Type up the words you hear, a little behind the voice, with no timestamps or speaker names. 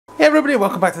Hey everybody,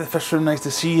 welcome back to the fish room. Nice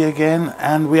to see you again.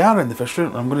 And we are in the fish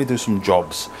room. I'm going to do some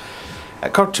jobs. It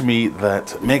occurred to me that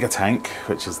Megatank,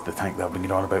 which is the tank that I've been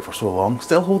going on about for so long,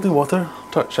 still holding water,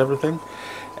 touch everything.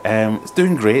 It's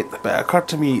doing great, but it occurred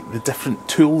to me the different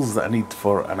tools that I need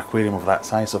for an aquarium of that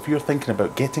size. So if you're thinking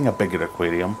about getting a bigger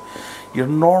aquarium, your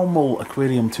normal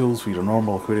aquarium tools for your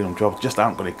normal aquarium jobs just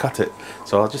aren't going to cut it.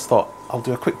 So I just thought I'll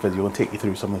do a quick video and take you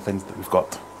through some of the things that we've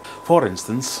got. For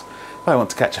instance, if I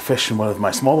want to catch a fish in one of my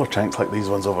smaller tanks like these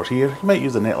ones over here, you might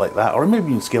use a net like that, or maybe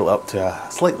you can scale it up to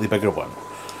a slightly bigger one.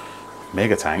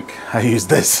 Megatank, I use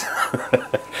this.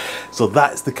 So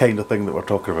that's the kind of thing that we're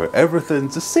talking about.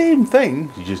 Everything's the same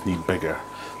thing, you just need bigger.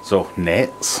 So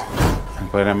nets,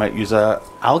 and when I might use a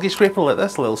algae scraper like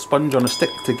this, a little sponge on a stick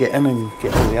to get in and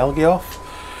get all the algae off.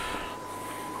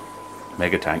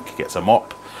 Megatank gets a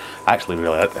mop. I actually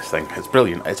really like this thing, it's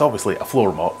brilliant. It's obviously a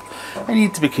floor mop. You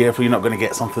need to be careful, you're not going to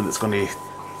get something that's going to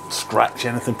scratch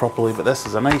anything properly, but this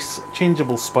is a nice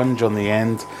changeable sponge on the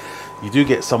end. You do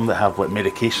get some that have like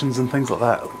medications and things like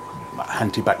that,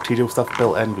 antibacterial stuff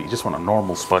built in, but you just want a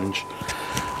normal sponge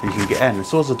and you can get in. And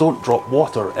so as I don't drop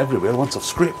water everywhere, once I've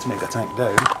scraped Megatank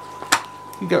down,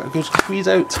 you get a good squeeze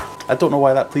out. I don't know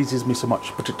why that pleases me so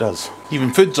much, but it does.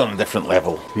 Even food's on a different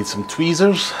level. You need some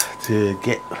tweezers to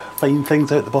get fine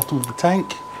things out the bottom of the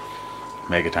tank.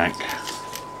 Megatank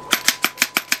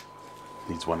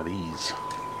needs one of these.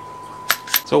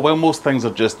 So while most things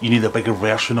are just, you need a bigger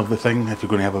version of the thing. If you're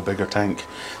going to have a bigger tank,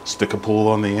 stick a pole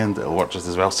on the end, it'll work just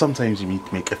as well. Sometimes you need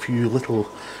to make a few little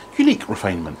unique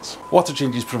refinements. Water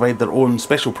changes provide their own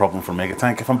special problem for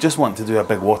Megatank. If I'm just wanting to do a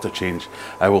big water change,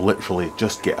 I will literally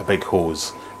just get a big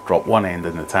hose, drop one end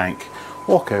in the tank,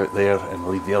 walk out there and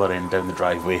leave the other end down the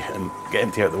driveway and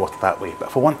empty out the water that way. But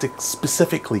if I want to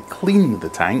specifically clean the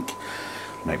tank,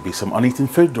 might be some uneaten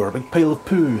food or a big pile of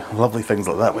poo, lovely things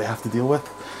like that we have to deal with.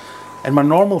 In my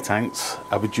normal tanks,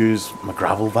 I would use my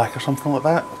gravel vac or something like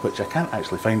that, which I can't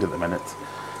actually find at the minute.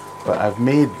 But I've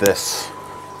made this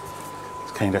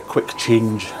kind of quick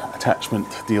change attachment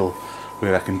deal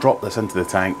where I can drop this into the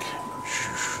tank,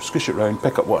 squish it around,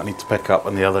 pick up what I need to pick up,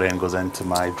 and the other end goes into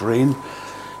my drain.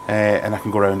 And I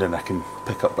can go around and I can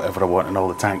pick up whatever I want in all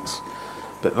the tanks.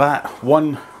 But that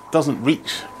one doesn't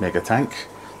reach Megatank.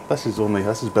 This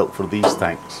is built for these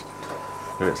tanks,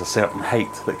 where it's a certain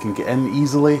height that can get in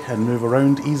easily and move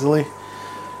around easily.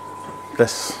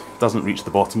 This doesn't reach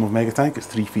the bottom of Megatank, it's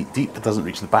 3 feet deep. It doesn't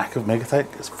reach the back of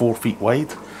Megatank, it's 4 feet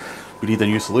wide. We need a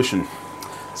new solution.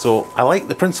 So I like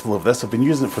the principle of this, I've been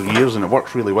using it for years and it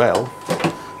works really well.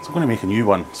 So I'm going to make a new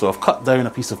one. So I've cut down a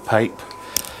piece of pipe.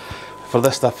 For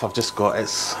this stuff I've just got, it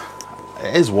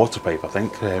is water pipe I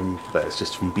think, but it's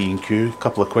just from B&Q, a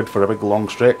couple of quid for a big long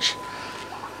stretch.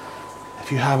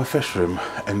 If you have a fish room,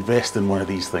 invest in one of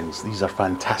these things. These are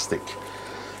fantastic.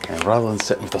 And rather than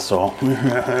sitting with a saw,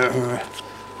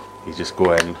 you just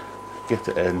go in, get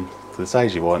it in to the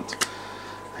size you want.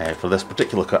 For this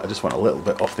particular cut, I just want a little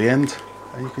bit off the end,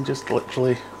 and you can just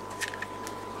literally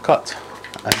cut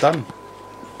and done.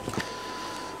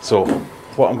 So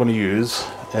what I'm going to use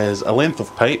is a length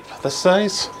of pipe this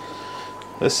size,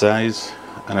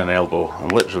 and an elbow. I'm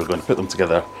literally going to put them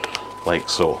together like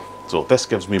so. So this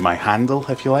gives me my handle,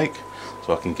 if you like,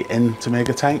 so I can get into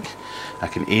Megatank. I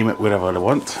can aim it wherever I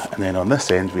want, and then on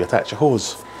this end we attach a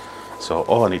hose. So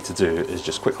all I need to do is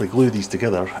just quickly glue these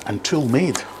together, and tool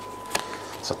made.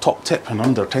 It's a top tip in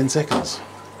under 10 seconds.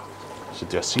 I should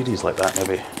do a series like that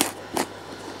maybe.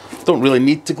 Don't really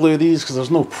need to glue these because there's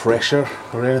no pressure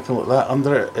or anything like that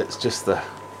under it. It's just a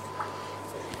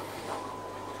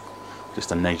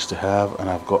nice to have, and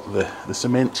I've got the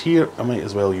cement here. I might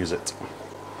as well use it.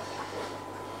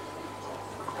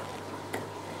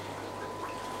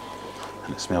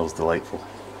 And it smells delightful.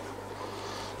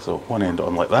 So one end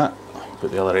on like that,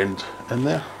 put the other end in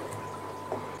there.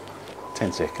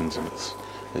 10 seconds and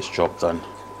it's job done.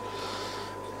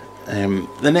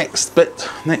 The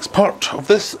next part of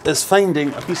this is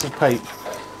finding a piece of pipe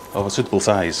of a suitable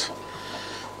size.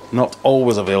 Not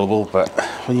always available, but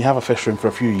when you have a fish room for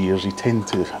a few years you tend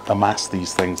to amass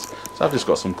these things. So I've just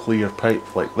got some clear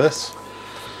pipe like this,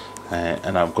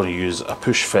 and I'm going to use a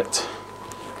push fit.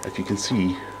 If you can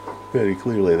see very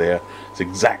clearly there, it's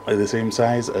exactly the same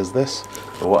size as this.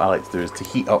 But what I like to do is to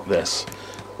heat up this,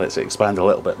 lets it expand a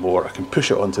little bit more. I can push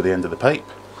it onto the end of the pipe,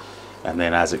 and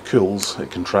then as it cools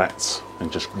it contracts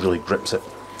and just really grips it.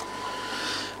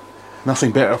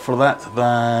 Nothing better for that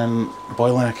than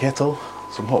boiling a kettle,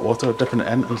 some hot water, dipping it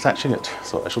in and attaching it.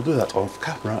 So I shall do that off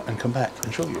camera and come back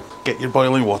and show you. Get your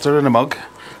boiling water in a mug.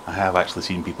 I have actually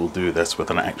seen people do this with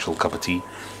an actual cup of tea,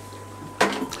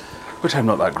 which I'm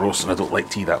not that gross and I don't like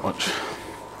tea that much.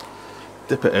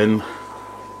 Dip it in,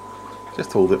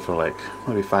 Just hold it for like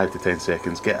maybe 5 to 10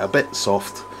 seconds, get a bit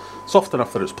soft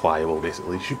enough that it's pliable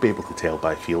basically. You should be able to tell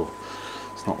by feel,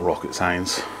 it's not rocket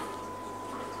science.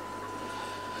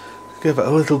 Give it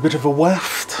a little bit of a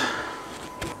waft.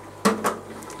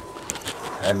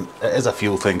 And it is a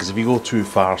feel thing, because if you go too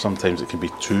far sometimes it can be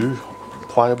too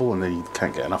pliable and then you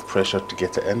can't get enough pressure to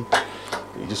get it in. But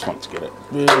you just want to get it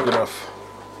big enough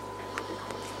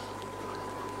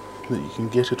that you can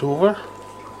get it over.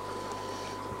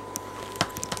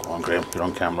 Come on Graham, you're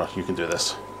on camera, you can do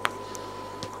this.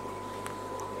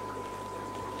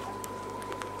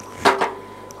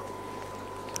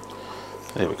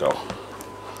 There we go.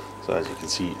 So as you can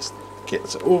see, it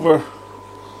gets it over.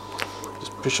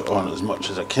 Just push it on as much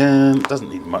as I can. It doesn't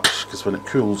need much, because when it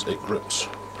cools it grips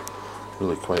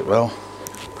really quite well.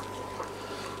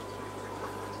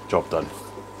 Job done.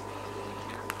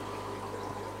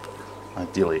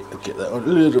 Ideally I'd get that a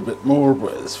little bit more,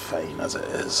 but it's fine as it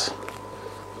is.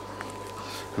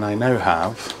 And I now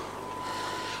have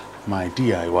my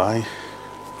DIY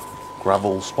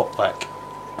gravel spot vac.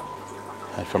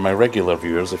 And for my regular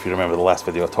viewers, if you remember the last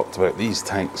video I talked about these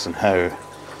tanks and how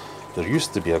there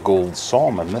used to be a gold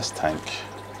SOM in this tank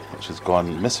which has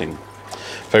gone missing.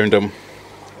 Found him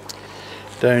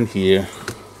down here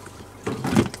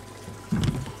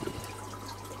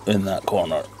in that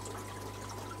corner.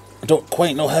 I don't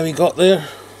quite know how he got there.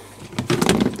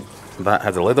 That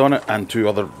had a lid on it, and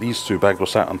these two bags were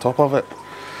sat on top of it.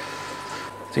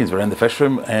 Since we're in the fish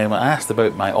room, I asked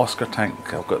about my Oscar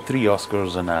tank. I've got 3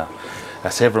 Oscars and a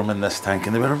Severum in this tank,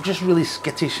 and they were just really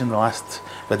skittish in the last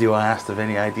video. I asked if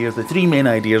any ideas. The 3 main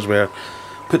ideas were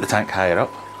put the tank higher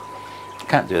up.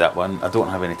 Can't do that one. I don't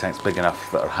have any tanks big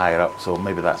enough that are higher up, so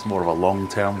maybe that's more of a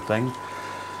long-term thing.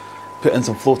 Put in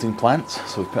some floating plants,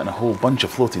 so we put in a whole bunch of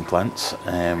floating plants,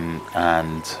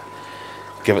 and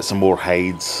give it some more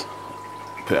hides.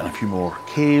 Put in a few more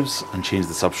caves and change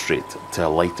the substrate to a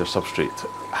lighter substrate.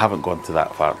 I haven't gone to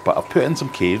that far, but I've put in some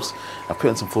caves, I've put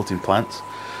in some floating plants.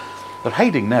 They're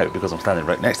hiding now because I'm standing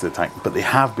right next to the tank, but they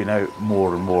have been out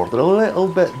more and more. They're a little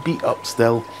bit beat up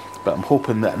still, but I'm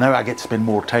hoping that now I get to spend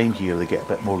more time here, they get a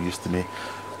bit more used to me.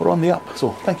 We're on the up,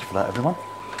 so thank you for that everyone.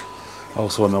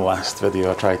 Also in the last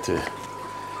video I tried to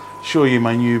show you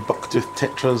my new bucktooth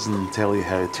tetras and tell you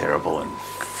how terrible and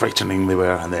frightening they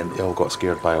were, and then they all got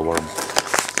scared by a worm.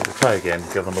 So we'll try again,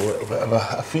 give them a little bit of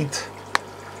a feed.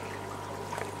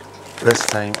 This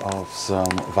time of some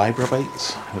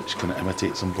vibrabites, which can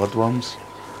imitate some bloodworms.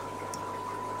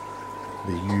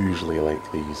 They usually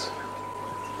like these.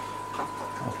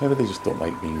 Well, maybe they just don't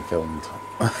like being filmed.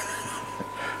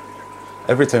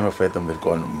 Every time I've fed them they've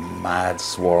gone mad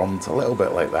swarmed, a little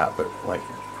bit like that, but like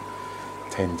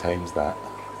 10 times that.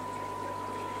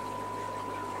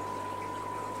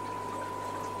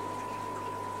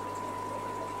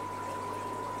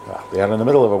 They are in the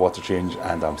middle of a water change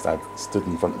and I'm stood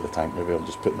in front of the tank. Maybe I'm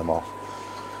just putting them off.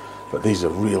 But these are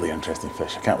really interesting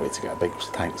fish. I can't wait to get a big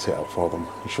tank set up for them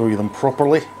and show you them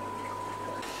properly.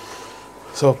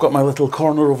 So I've got my little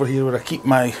corner over here where I keep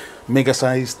my mega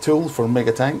sized tool for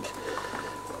Megatank.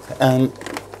 And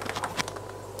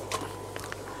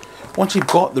once you've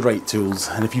got the right tools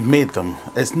and if you've made them,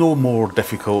 it's no more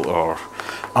difficult or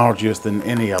arduous than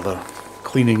any other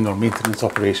cleaning or maintenance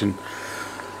operation.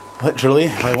 Literally,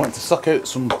 if I want to suck out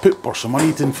some poop or some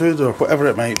uneaten food or whatever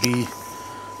it might be,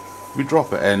 we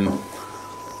drop it in,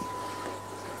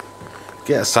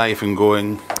 get a siphon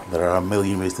going. There are a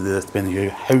million ways to do this depending on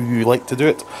how you like to do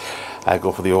it. I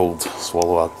go for the old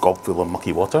swallow a gobful of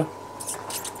mucky water,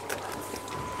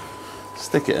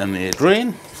 stick it in the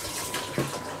drain,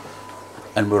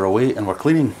 and we're away and we're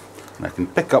cleaning. And I can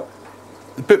pick up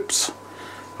the poops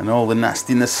and all the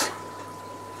nastiness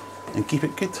and keep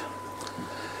it good.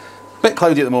 Bit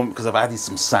cloudy at the moment because I've added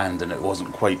some sand and it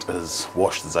wasn't quite as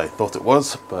washed as I thought it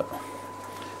was, but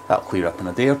that'll clear up in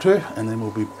a day or two and then we'll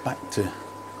be back to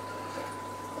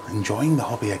enjoying the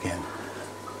hobby again.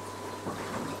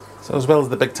 So as well as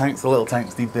the big tanks, the little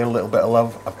tanks need their little bit of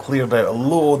love. I've cleared out a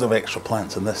load of extra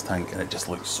plants in this tank and it just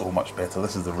looks so much better.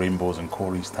 This is the Rainbows and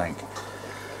Corey's tank.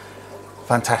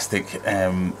 Fantastic.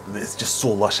 It's just so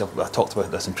lush. I talked about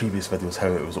this in previous videos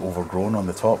how it was overgrown on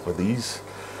the top with these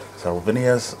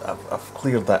Salvinias. I've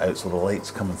cleared that out so the light's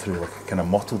coming through like a kind of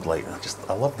mottled light.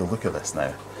 I love the look of this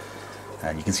now.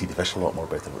 And you can see the fish a lot more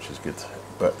better, which is good.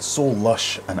 But so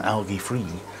lush and algae free,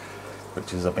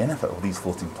 which is a benefit of these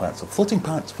floating plants. So floating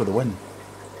plants for the win.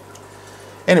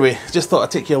 Anyway, just thought I'd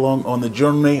take you along on the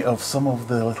journey of some of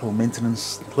the little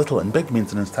and big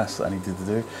maintenance tasks that I needed to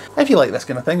do. If you like this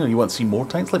kind of thing or you want to see more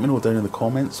tanks, let me know down in the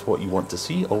comments what you want to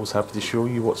see. Always happy to show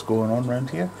you what's going on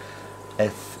around here.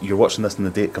 If you're watching this on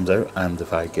the day it comes out, and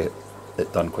if I get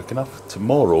it done quick enough.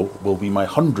 Tomorrow will be my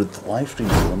 100th live stream,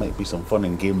 so there might be some fun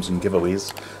and games and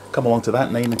giveaways. Come along to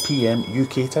that, 9 PM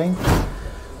UK time.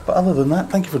 But other than that,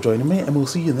 thank you for joining me, and we'll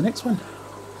see you in the next one.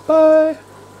 Bye!